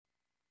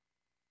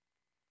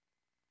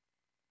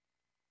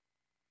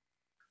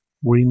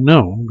We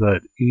know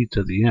that e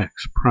to the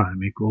x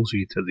prime equals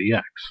e to the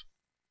x.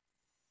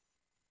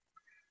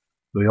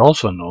 We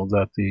also know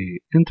that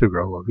the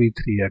integral of e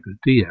to the x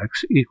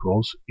dx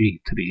equals e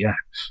to the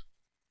x.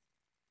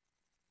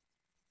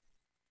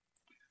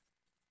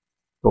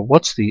 But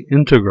what's the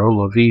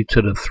integral of e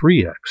to the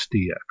 3x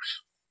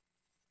dx?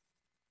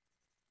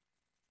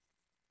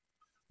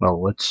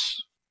 Well,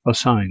 let's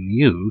assign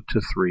u to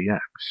 3x,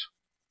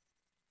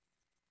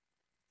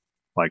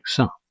 like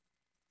so.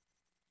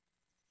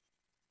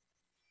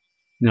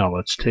 Now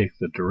let's take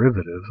the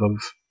derivative of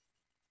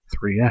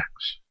 3x.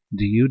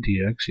 du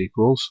dx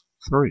equals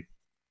 3.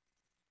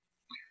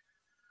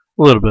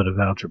 A little bit of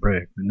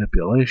algebraic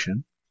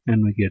manipulation,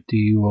 and we get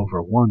du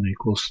over 1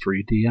 equals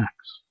 3 dx.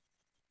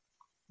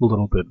 A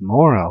little bit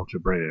more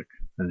algebraic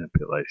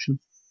manipulation,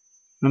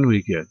 and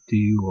we get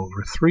du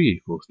over 3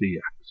 equals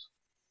dx.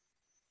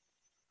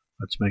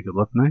 Let's make it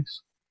look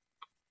nice.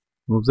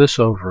 Move this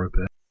over a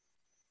bit,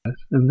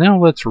 and now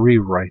let's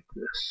rewrite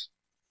this.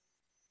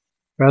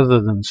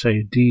 Rather than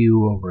say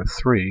du over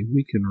 3,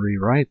 we can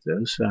rewrite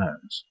this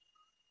as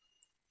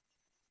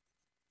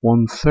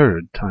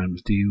 1/3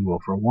 times du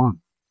over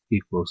 1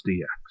 equals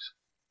dx,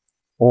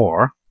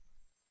 or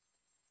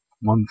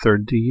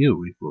 1/3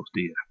 du equals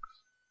dx,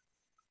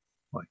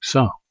 like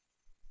so.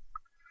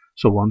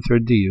 So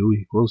 1/3 du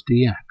equals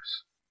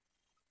dx.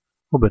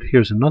 Oh, but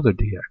here's another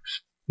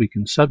dx. We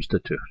can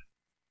substitute.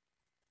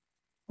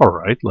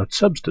 Alright, let's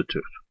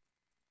substitute.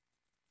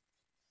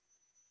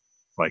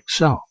 Like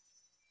so.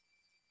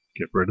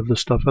 Get rid of the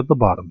stuff at the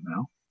bottom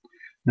now.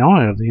 Now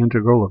I have the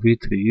integral of e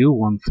to the u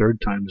 1/3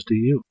 times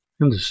du.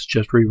 And this is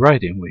just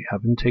rewriting. We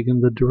haven't taken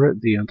the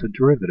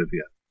antiderivative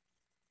yet.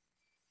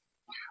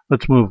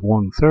 Let's move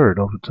 1/3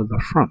 over to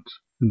the front,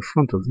 in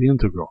front of the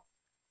integral.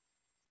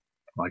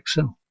 Like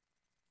so.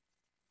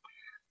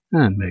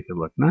 And make it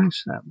look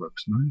nice. That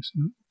looks nice.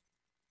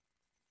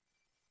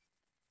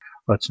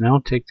 Let's now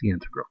take the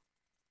integral.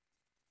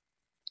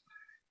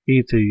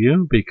 E to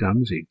u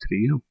becomes e to the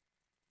u.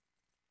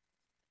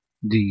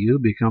 Du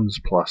becomes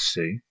plus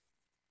c,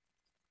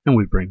 and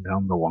we bring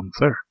down the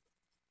 1/3.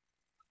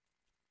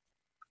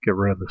 Get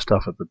rid of the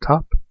stuff at the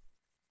top,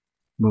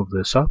 move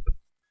this up,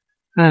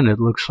 and it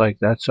looks like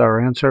that's our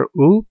answer.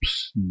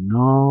 Oops,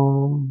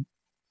 no,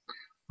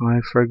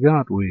 I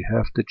forgot. We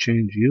have to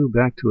change u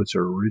back to its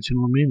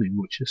original meaning,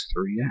 which is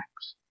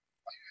 3x.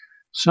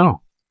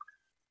 So,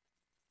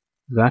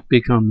 that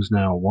becomes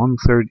now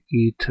 1/3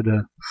 e to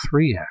the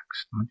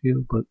 3x, not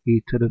u, but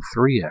e to the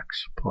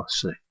 3x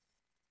plus c.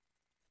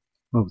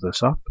 Move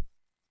this up,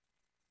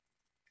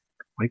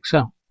 like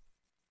so.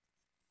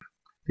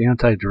 The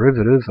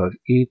antiderivative of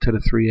e to the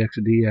 3x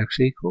dx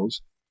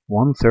equals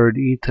 1/3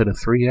 e to the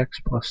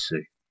 3x plus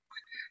c.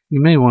 You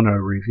may want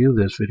to review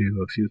this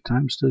video a few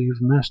times till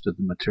you've mastered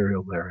the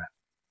material therein.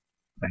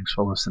 Thanks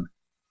for listening.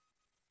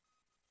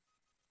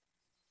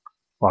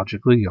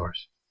 Logically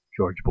yours,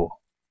 George Bull.